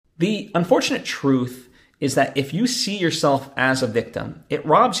The unfortunate truth is that if you see yourself as a victim, it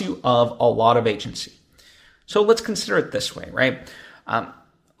robs you of a lot of agency. So let's consider it this way, right?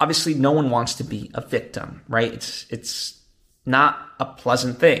 Obviously, no one wants to be a victim, right? It's not a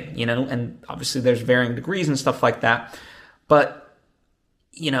pleasant thing, and obviously there's varying degrees and stuff like that. But,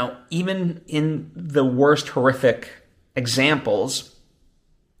 even in the worst horrific examples,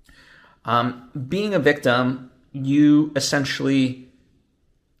 being a victim, you essentially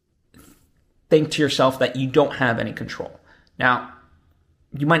think to yourself that you don't have any control. Now,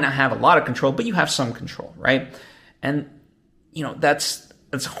 you might not have a lot of control, but you have some control, right? And,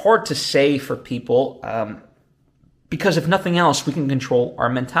 that's hard to say for people, because if nothing else, we can control our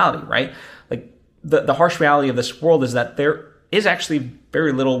mentality, right? Like the harsh reality of this world is that there is actually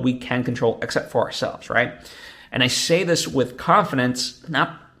very little we can control except for ourselves, right? And I say this with confidence,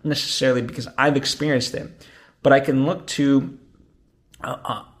 not necessarily because I've experienced it, but I can look to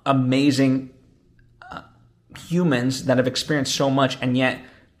amazing humans that have experienced so much and yet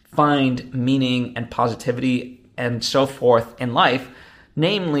find meaning and positivity and so forth in life,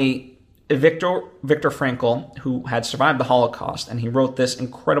 namely Viktor Frankl, who had survived the Holocaust, and he wrote this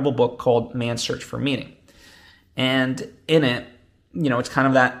incredible book called Man's Search for Meaning. And in it, it's kind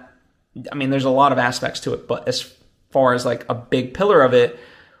of that, there's a lot of aspects to it, but as far as like a big pillar of it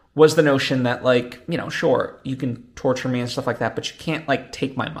was the notion that sure, you can torture me and stuff like that, but you can't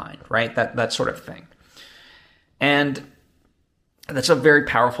take my mind, right? That sort of thing. And that's a very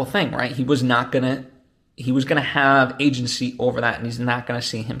powerful thing, right? He was going to have agency over that, and he's not going to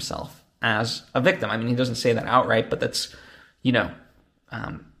see himself as a victim. He doesn't say that outright, but that's,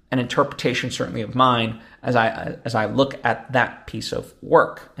 an interpretation certainly of mine as I look at that piece of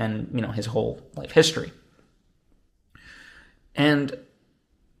work and, his whole life history. And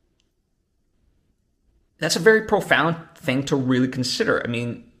that's a very profound thing to really consider.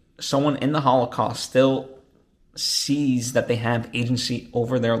 Someone in the Holocaust still sees that they have agency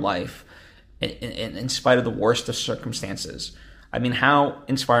over their life in spite of the worst of circumstances. How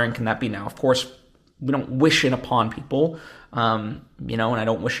inspiring can that be now? Of course, we don't wish it upon people, and I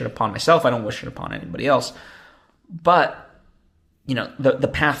don't wish it upon myself. I don't wish it upon anybody else. But, the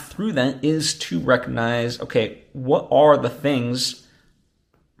path through that is to recognize, okay, what are the things,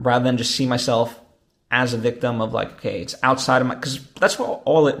 rather than just see myself as a victim of okay, it's outside of my, because that's what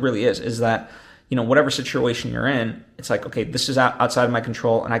all it really is that, whatever situation you're in, it's okay, this is outside of my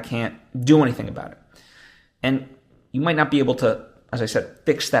control and I can't do anything about it. And you might not be able to, as I said,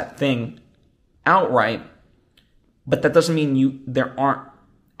 fix that thing outright, but that doesn't mean there aren't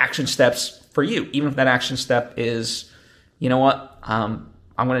action steps for you. Even if that action step is, I'm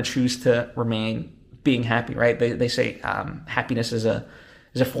going to choose to remain being happy, right? They say happiness is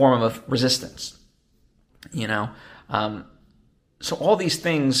a form of resistance, So all these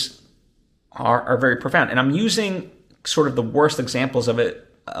things are very profound. And I'm using sort of the worst examples of it,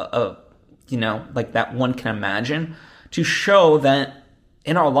 that one can imagine, to show that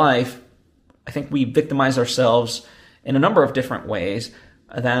in our life, I think we victimize ourselves in a number of different ways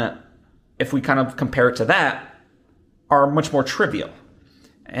that, if we kind of compare it to that, are much more trivial.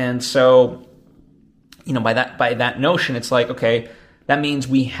 And so, by that notion, it's okay, that means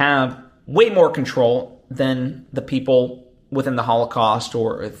we have way more control than the people within the Holocaust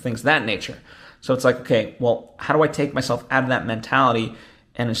or things of that nature. So it's okay, well, how do I take myself out of that mentality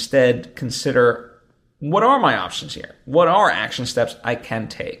and instead consider, what are my options here? What are action steps I can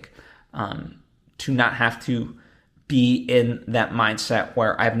take to not have to be in that mindset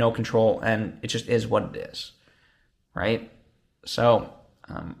where I have no control and it just is what it is, right? So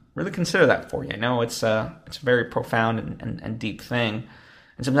really consider that for you. I know it's a very profound and deep thing,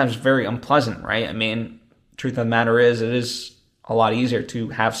 and sometimes very unpleasant, right? Truth of the matter is, it is a lot easier to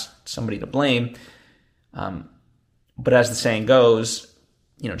have somebody to blame. But as the saying goes,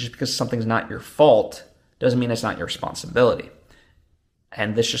 just because something's not your fault doesn't mean it's not your responsibility.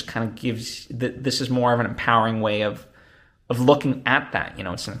 And this just kind of gives, this is more of an empowering way of looking at that.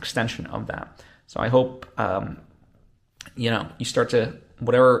 It's an extension of that. So I hope, you start to,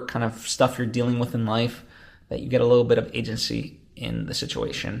 whatever kind of stuff you're dealing with in life, that you get a little bit of agency in the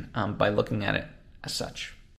situation by looking at it as such.